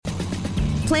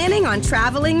Planning on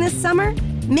traveling this summer?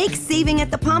 Make saving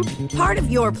at the pump part of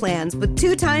your plans with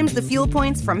 2 times the fuel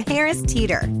points from Harris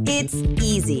Teeter. It's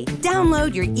easy.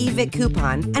 Download your eVic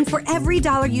coupon, and for every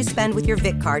 $1 you spend with your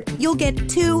Vic card, you'll get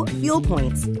 2 fuel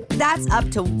points. That's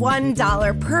up to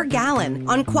 $1 per gallon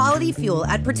on quality fuel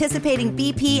at participating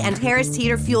BP and Harris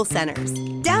Teeter fuel centers.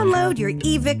 Download your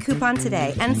eVic coupon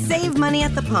today and save money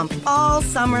at the pump all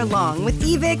summer long with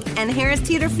eVic and Harris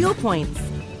Teeter fuel points.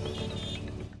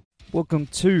 Welcome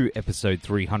to episode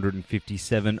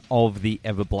 357 of the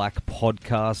Everblack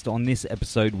podcast. On this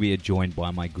episode, we are joined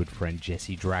by my good friend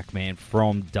Jesse Drachman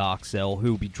from Dark Cell,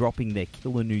 who will be dropping their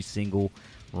killer new single,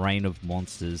 Reign of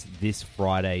Monsters, this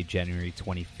Friday, January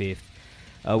 25th.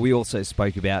 We also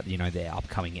spoke about, their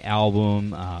upcoming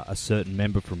album, a certain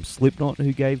member from Slipknot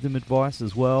who gave them advice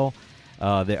as well,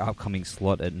 their upcoming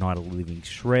slot at Night of the Living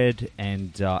Shred,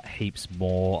 and heaps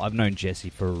more. I've known Jesse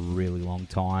for a really long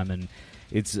time, and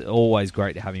it's always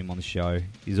great to have him on the show.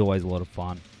 He's always a lot of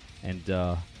fun. And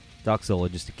Dark Cell are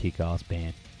just a kick-ass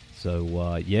band.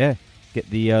 So, get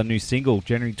the new single,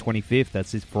 January 25th.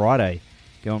 That's this Friday.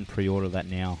 Go and pre-order that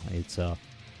now. It's an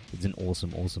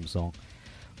awesome, awesome song.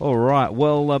 All right,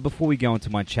 well, before we go into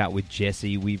my chat with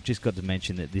Jesse, we've just got to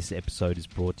mention that this episode is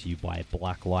brought to you by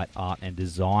Blacklight Art and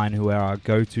Design, who are our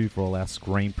go-to for all our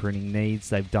screen printing needs.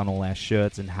 They've done all our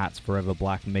shirts and hats for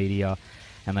Everblack Media,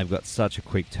 and they've got such a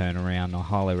quick turnaround. I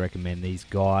highly recommend these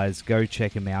guys. Go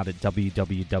check them out at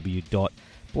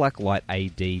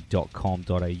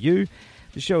www.blacklightad.com.au.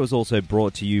 The show is also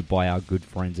brought to you by our good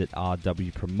friends at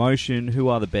RW Promotion, who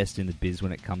are the best in the biz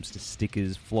when it comes to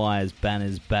stickers, flyers,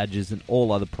 banners, badges, and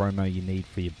all other promo you need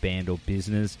for your band or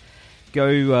business.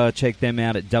 Go check them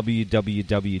out at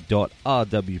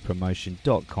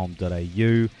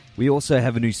www.rwpromotion.com.au. We also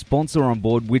have a new sponsor on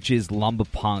board, which is Lumber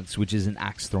Punks, which is an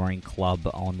axe throwing club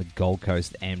on the Gold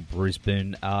Coast and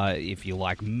Brisbane. If you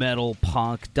like metal,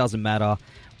 punk, doesn't matter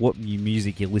what new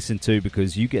music you listen to,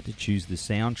 because you get to choose the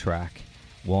soundtrack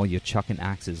while you're chucking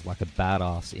axes like a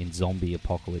badass in zombie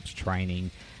apocalypse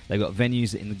training. They've got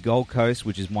venues in the Gold Coast,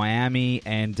 which is Miami,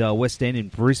 and West End in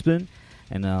Brisbane.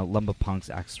 And Lumber Punk's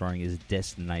axe throwing is a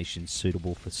destination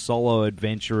suitable for solo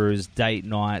adventurers, date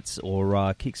nights, or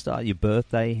kickstart your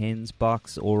birthday, hens,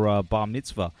 bucks, or bar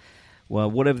mitzvah. Well,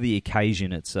 whatever the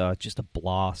occasion, it's just a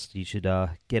blast. You should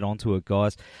get onto it,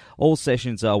 guys. All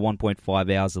sessions are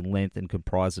 1.5 hours in length and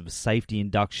comprise of a safety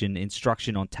induction,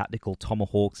 instruction on tactical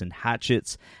tomahawks and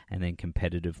hatchets, and then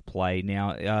competitive play.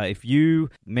 Now, if you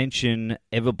mention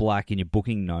Everblack in your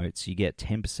booking notes, you get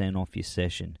 10% off your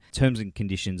session. Terms and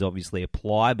conditions obviously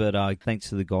apply, but thanks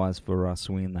to the guys for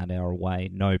swinging that our way.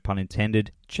 No pun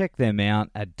intended. Check them out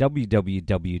at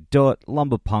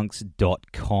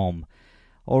www.lumberpunks.com.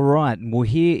 All right, well,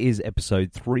 here is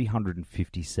episode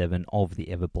 357 of the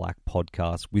Everblack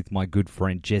podcast with my good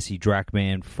friend Jesse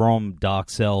Drachman from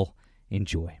Dark Cell.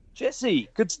 Enjoy. Jesse,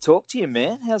 good to talk to you,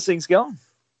 man. How's things going?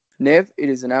 Nev, it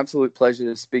is an absolute pleasure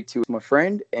to speak to you, my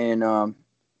friend, and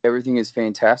everything is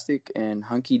fantastic and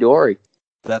hunky-dory.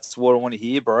 That's what I want to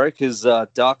hear, bro, because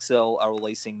Dark Cell are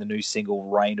releasing the new single,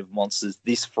 Reign of Monsters,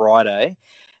 this Friday.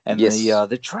 And yes,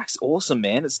 the track's awesome,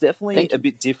 man. It's definitely a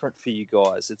bit different for you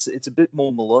guys. It's a bit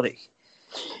more melodic.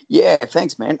 Yeah,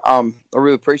 thanks, man. I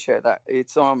really appreciate that.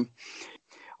 It's I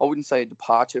wouldn't say a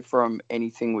departure from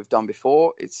anything we've done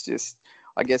before. It's just,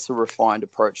 I guess, a refined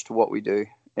approach to what we do,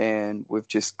 and we've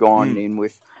just gone in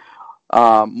with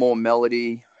more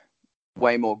melody,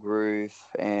 way more groove,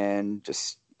 and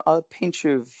just a pinch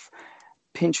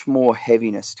more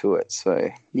heaviness to it.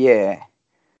 So yeah.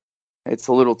 It's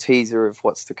a little teaser of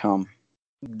what's to come.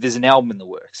 There's an album in the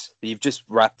works. You've just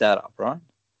wrapped that up, right?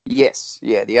 Yes.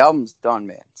 Yeah, the album's done,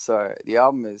 man. So the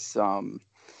album is, the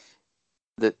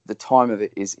time of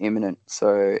it is imminent.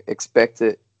 So expect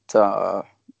it a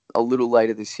little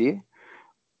later this year.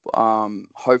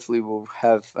 Hopefully we'll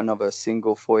have another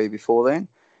single for you before then.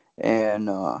 And,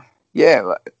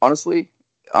 honestly,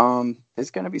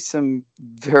 there's going to be some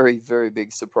very, very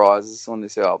big surprises on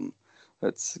this album.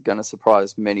 It's going to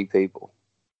surprise many people.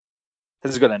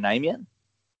 Has it got a name yet?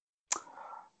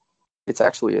 It's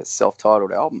actually a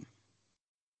self-titled album.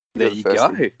 There you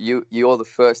go. You're the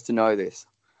first to know this.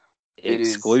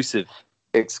 Exclusive.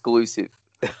 Exclusive.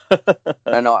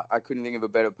 And I couldn't think of a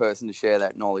better person to share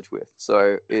that knowledge with.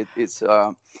 So it's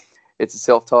a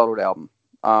self-titled album.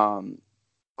 I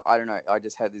don't know. I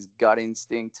just had this gut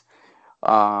instinct.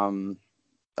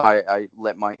 I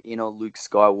let my inner Luke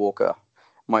Skywalker,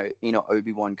 my inner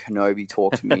Obi-Wan Kenobi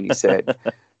talk to me, and he said,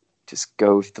 just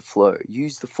go with the flow,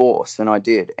 use the force. And I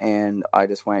did. And I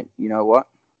just went, you know what?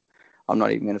 I'm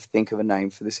not even going to think of a name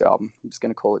for this album. I'm just going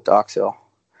to call it Dark Cell.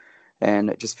 And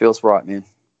it just feels right, man.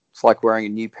 It's like wearing a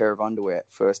new pair of underwear.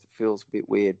 At first, it feels a bit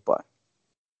weird, but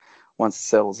once it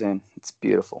settles in, it's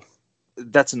beautiful.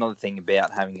 That's another thing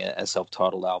about having a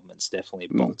self-titled album. It's definitely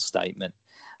a bold statement.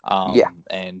 I've got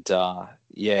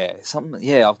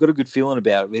a good feeling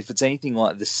about it. If it's anything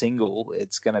like the single,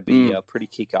 it's going to be pretty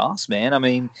kick-ass, man. I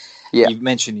mean, you've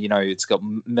mentioned, it's got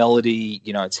melody,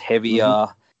 it's heavier.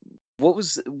 Mm-hmm. What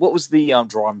was the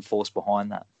driving force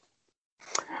behind that?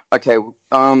 Okay,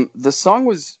 the song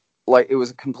was it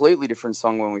was a completely different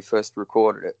song when we first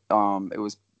recorded it. It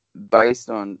was based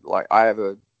on I have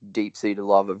a deep-seated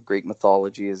love of Greek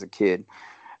mythology as a kid,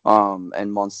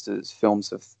 and monsters,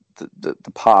 films of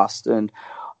the past, and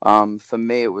for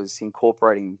me it was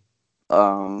incorporating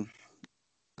the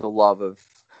love of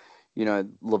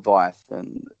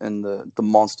Leviathan and the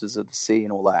monsters of the sea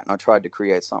and all that, and I tried to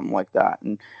create something like that,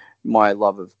 and my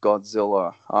love of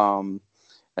Godzilla,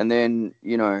 and then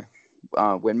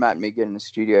when Matt and me get in the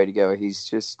studio together, he's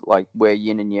just we're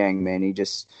yin and yang, man. He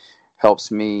just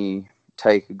helps me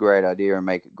take a great idea and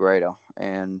make it greater,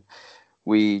 and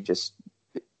we just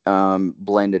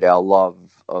blended our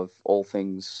love of all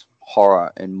things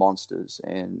horror and monsters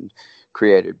and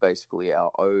created basically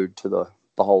our ode to the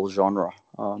whole genre.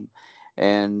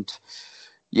 And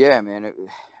yeah, man,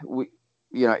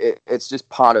 it's just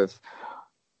part of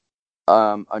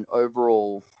an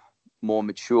overall more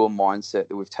mature mindset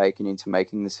that we've taken into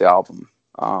making this album.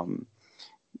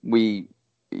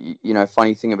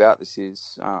 Funny thing about this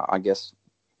is, I guess,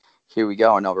 here we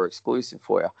go, another exclusive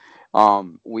for you.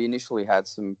 We initially had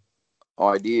some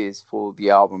ideas for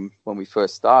the album when we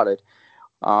first started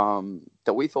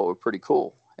that we thought were pretty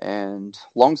cool. And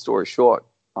long story short,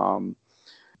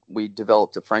 we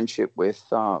developed a friendship with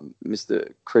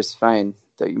Mr. Chris Fane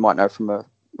that you might know from a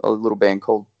little band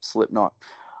called Slipknot,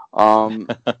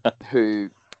 who,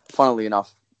 funnily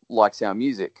enough, likes our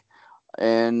music.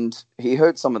 And he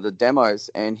heard some of the demos,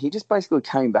 and he just basically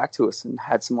came back to us and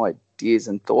had some ideas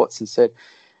and thoughts, and said,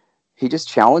 he just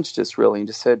challenged us really and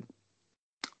just said,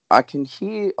 I can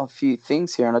hear a few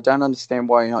things here and I don't understand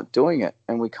why you're not doing it.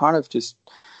 And we kind of just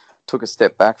took a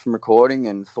step back from recording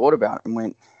and thought about it and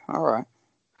went, all right.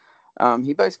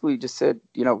 He basically just said,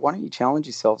 why don't you challenge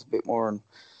yourselves a bit more?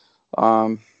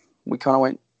 And we kind of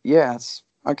went, yeah, it's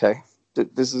okay.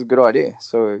 This is a good idea.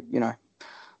 So,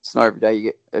 it's not every day you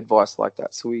get advice like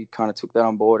that. So we kind of took that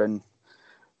on board and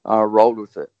rolled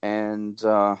with it. And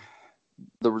the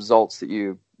results that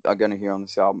you are going to hear on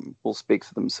this album will speak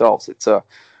for themselves. It's a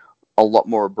lot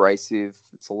more abrasive.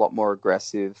 It's a lot more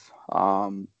aggressive.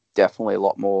 Definitely a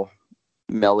lot more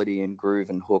melody and groove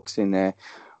and hooks in there.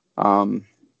 I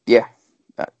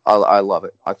love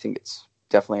it. I think it's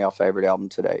definitely our favorite album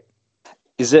to date.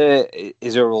 Is there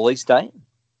a release date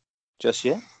just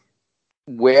yet?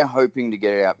 We're hoping to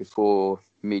get it out before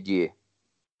mid-year.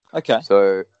 Okay.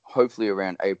 So hopefully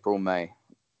around April, May.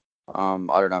 I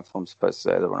don't know if I'm supposed to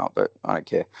say that or not, but I don't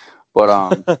care. But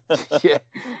yeah,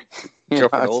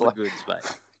 dropping all the goods,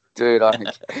 mate. Dude,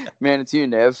 man, it's you,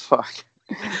 Nev. Fuck.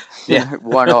 Yeah,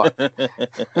 why not?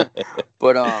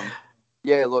 But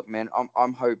yeah, look, man,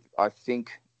 I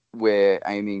think we're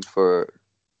aiming for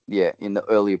in the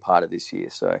earlier part of this year.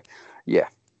 So yeah,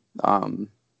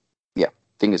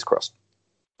 fingers crossed.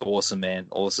 Awesome, man.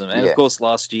 Awesome. And of course,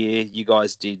 last year you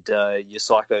guys did your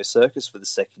Psycho Circus for the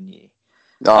second year.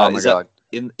 Oh my God!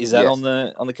 Is that on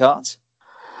the cards?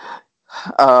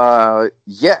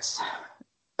 Yes.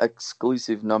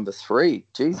 Exclusive number 3.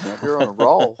 Jeez, man, you're on a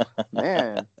roll,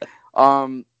 man.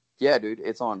 Yeah, dude,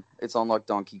 it's on like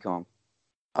Donkey Kong.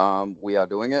 We are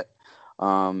doing it.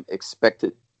 Expect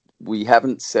it. We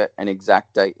haven't set an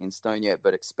exact date in stone yet,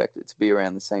 but expect it to be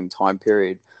around the same time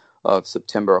period of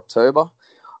September, October.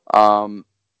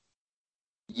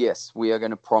 Yes, we are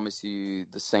going to promise you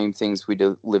the same things we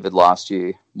delivered last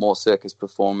year. More circus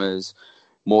performers,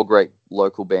 more great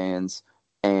local bands,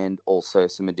 and also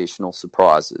some additional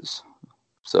surprises.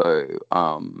 So,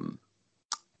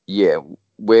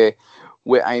 we're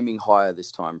aiming higher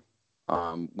this time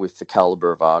with the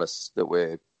caliber of artists that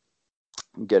we're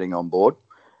getting on board.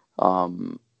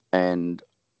 And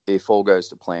if all goes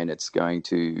to plan, it's going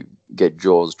to get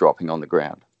jaws dropping on the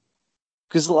ground.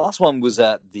 Because the last one was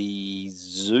at the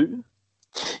zoo?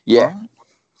 Yeah. Right?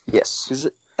 Yes.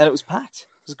 And it was packed.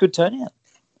 It was a good turnout.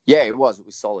 Yeah, it was. It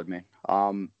was solid, man.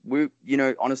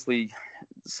 Honestly,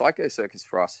 Psycho Circus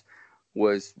for us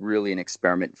was really an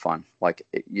experiment fun.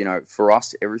 For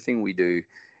us, everything we do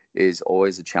is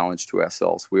always a challenge to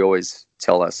ourselves. We always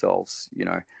tell ourselves,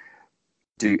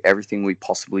 do everything we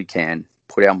possibly can,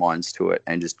 put our minds to it,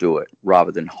 and just do it,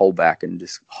 rather than hold back and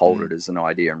just hold it as an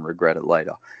idea and regret it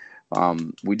later.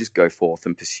 We just go forth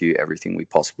and pursue everything we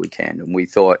possibly can. And we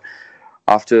thought,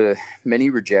 after many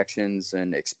rejections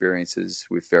and experiences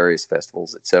with various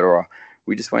festivals, etc.,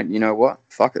 we just went, you know what?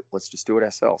 Fuck it. Let's just do it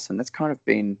ourselves. And that's kind of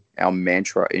been our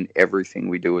mantra in everything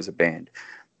we do as a band.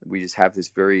 We just have this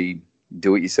very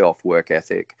do-it-yourself work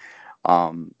ethic.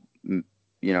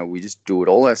 We just do it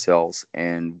all ourselves.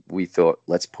 And we thought,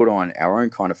 let's put on our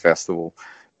own kind of festival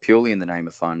purely in the name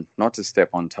of fun, not to step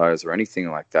on toes or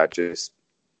anything like that, just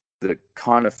the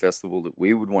kind of festival that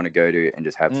we would want to go to and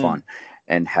just have fun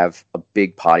and have a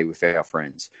big party with our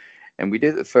friends. And we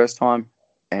did it the first time,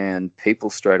 and people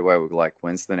straight away were like,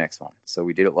 when's the next one? So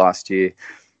we did it last year,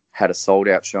 had a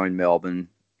sold-out show in Melbourne.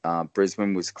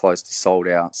 Brisbane was close to sold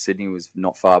out. Sydney was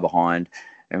not far behind.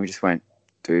 And we just went,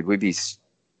 dude, we'd be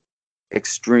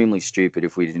extremely stupid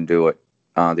if we didn't do it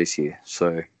this year.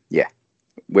 So, yeah,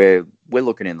 we're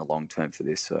looking in the long term for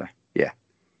this. So, yeah.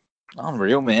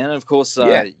 Unreal, man. Of course,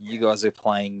 you guys are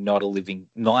playing Night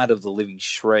of the Living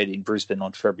Shred in Brisbane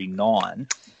on February 9.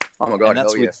 Oh, my God, and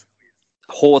that's hell yes.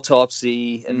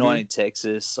 Autopsy, A Night in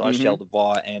Texas, I Shall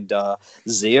Divide, and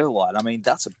Zeolite. I mean,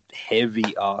 that's a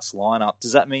heavy-ass lineup.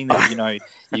 Does that mean that,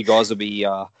 you guys will be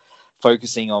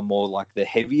focusing on more like a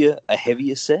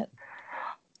heavier set?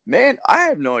 Man, I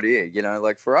have no idea.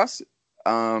 Like for us,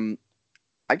 I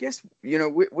guess,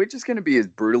 we're just going to be as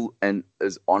brutal and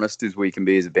as honest as we can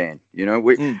be as a band.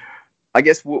 I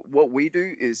guess what we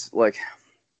do is like,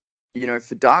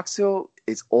 for Dark Cell,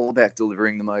 it's all about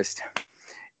delivering the most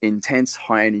intense,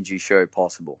 high energy show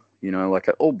possible. Like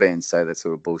all bands say that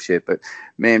sort of bullshit, but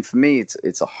man, for me,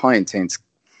 it's a high intense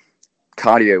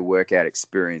cardio workout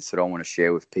experience that I want to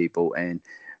share with people. And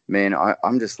man,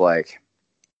 I'm just like,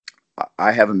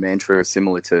 I have a mantra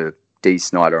similar to Dee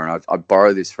Snider, and I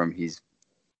borrow this from his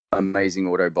amazing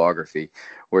autobiography,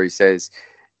 where he says,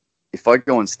 if I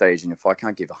go on stage and if I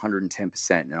can't give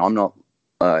 110% and I'm not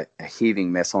a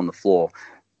heaving mess on the floor,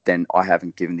 then I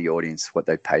haven't given the audience what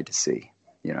they paid to see.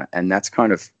 And that's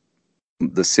kind of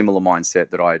the similar mindset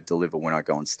that I deliver when I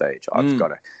go on stage. I've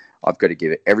got to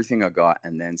give it everything I got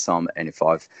and then some. And if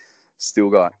I've still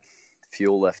got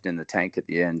fuel left in the tank at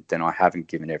the end, then I haven't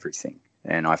given everything.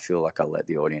 And I feel like I let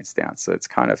the audience down. So it's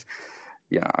kind of,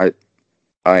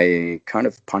 I kind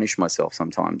of punish myself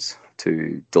sometimes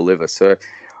to deliver. So,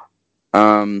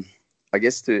 I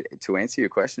guess to answer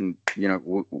your question,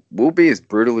 we'll be as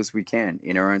brutal as we can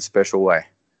in our own special way.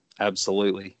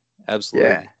 Absolutely.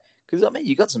 Yeah. Because,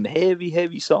 you got some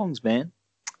heavy songs, man.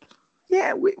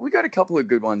 Yeah, we got a couple of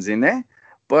good ones in there.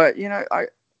 But, I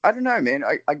don't know, man.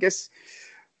 I guess,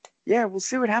 yeah, we'll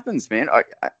see what happens, man.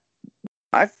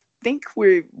 I think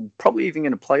we're probably even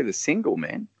going to play the single,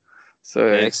 man. So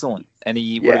yeah, excellent.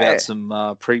 What about some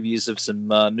previews of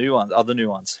some other new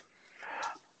ones?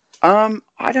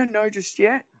 I don't know just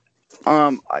yet.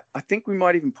 I think we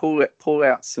might even pull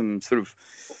out some sort of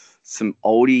some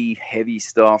oldie heavy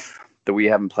stuff that we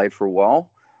haven't played for a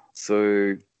while.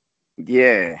 So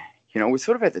yeah, we're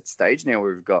sort of at that stage now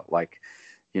where we've got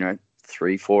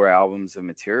 3-4 albums of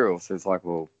material. So it's like,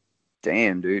 well,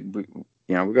 damn, dude, we've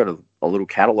got a little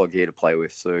catalog here to play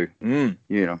with. So you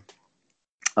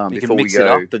before can mix we go,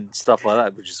 it up and stuff like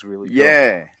that, which is really cool.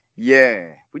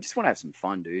 Yeah. We just want to have some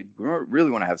fun, dude. We really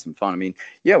want to have some fun. I mean,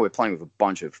 yeah, we're playing with a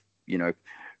bunch of,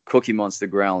 Cookie Monster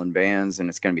growling bands, and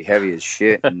it's going to be heavy as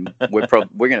shit. And we're going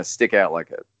to stick out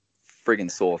like a friggin'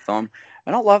 sore thumb.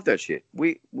 And I love that shit.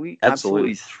 We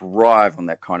absolutely thrive on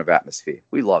that kind of atmosphere.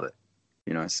 We love it.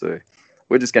 So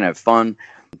we're just going to have fun.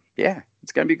 Yeah,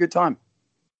 it's going to be a good time.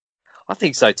 I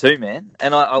think so too, man.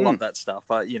 And I love that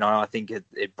stuff. I think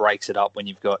it breaks it up when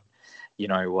you've got,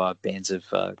 bands of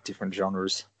different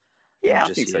genres. Yeah,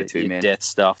 I think so too, your man. Death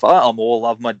stuff. I'm all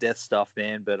love my Death stuff,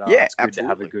 man. But it's good to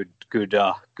have a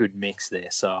good mix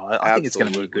there. So I think it's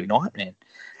going to be a good night, man.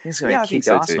 I think it's going to be a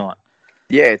kick-ass night.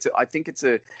 Yeah, I think it's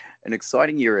an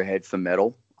exciting year ahead for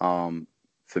metal,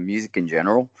 for music in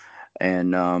general,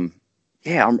 and I'm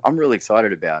really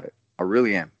excited about it. I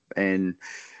really am, and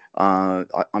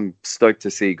I'm stoked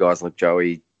to see guys like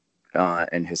Joey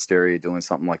and Hysteria doing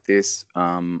something like this.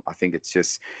 I think it's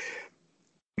just,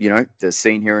 the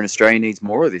scene here in Australia needs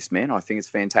more of this, man. I think it's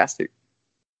fantastic.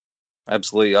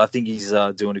 Absolutely. I think he's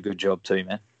doing a good job too,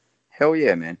 man. Hell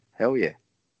yeah, man. Hell yeah.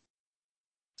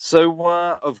 So,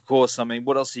 of course,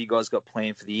 what else have you guys got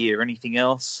planned for the year? Anything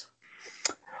else?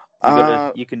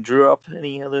 You can draw up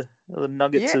any other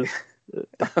nuggets of...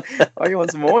 Oh, you want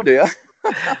some more, do you?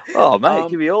 Oh, mate,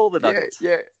 give me all the nuggets.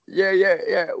 Yeah.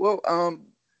 Well,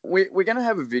 we're going to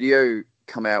have a video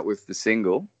come out with the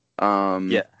single.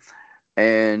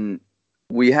 And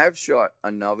we have shot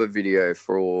another video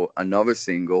for another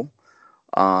single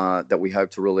that we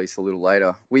hope to release a little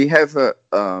later. We have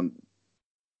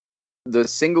the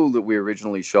single that we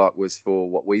originally shot was for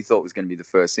what we thought was going to be the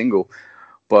first single,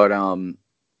 but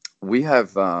we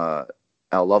have our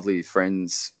lovely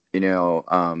friends in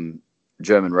our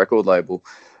German record label.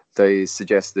 They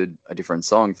suggested a different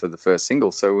song for the first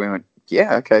single, so we went,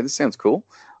 yeah, okay, this sounds cool.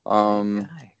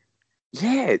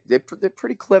 Yeah, they're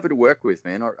pretty clever to work with,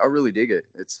 man. I really dig it.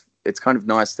 It's kind of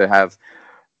nice to have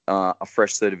a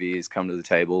fresh set of ears come to the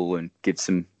table and give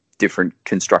some different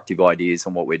constructive ideas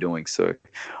on what we're doing. So,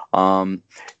 so,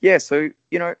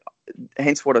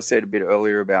 hence what I said a bit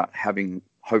earlier about having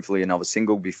hopefully another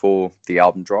single before the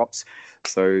album drops.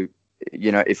 So,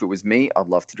 if it was me, I'd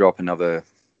love to drop another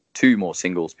 2 more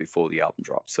singles before the album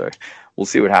drops. So we'll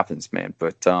see what happens, man.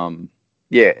 But,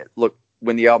 look,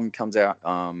 when the album comes out,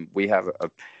 we have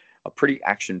a pretty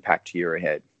action-packed year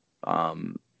ahead.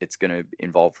 It's going to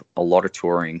involve a lot of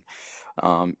touring.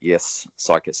 Yes,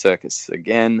 Psycho Circus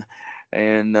again.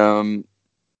 And,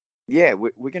 we're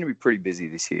going to be pretty busy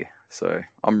this year. So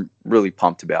I'm really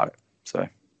pumped about it. So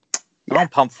I'm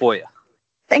pumped for you.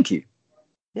 Thank you.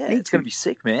 Yeah, it's going to be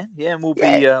sick, man. Yeah, and we'll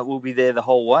be there the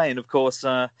whole way. And, of course,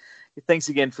 thanks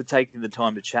again for taking the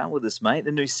time to chat with us, mate.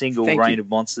 The new single, Reign of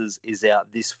Monsters, is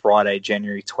out this Friday,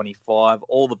 January 25.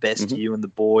 All the best to you and the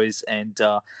boys, and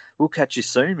we'll catch you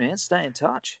soon, man. Stay in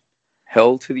touch.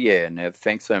 Hell to the air, Nev.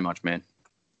 Thanks so much, man.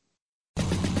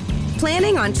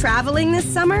 Planning on traveling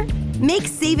this summer? Make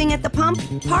saving at the pump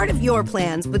part of your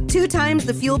plans with 2 times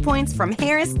the fuel points from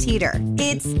Harris Teeter.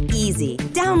 It's easy.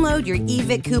 Download your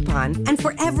eVic coupon, and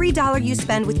for every $1 you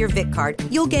spend with your Vic card,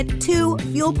 you'll get 2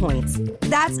 fuel points.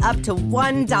 That's up to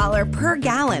 $1 per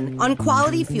gallon on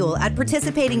quality fuel at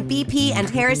participating BP and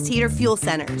Harris Teeter fuel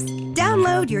centers.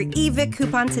 Download your eVic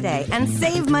coupon today and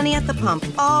save money at the pump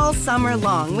all summer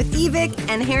long with eVic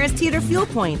and Harris Teeter fuel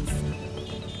points.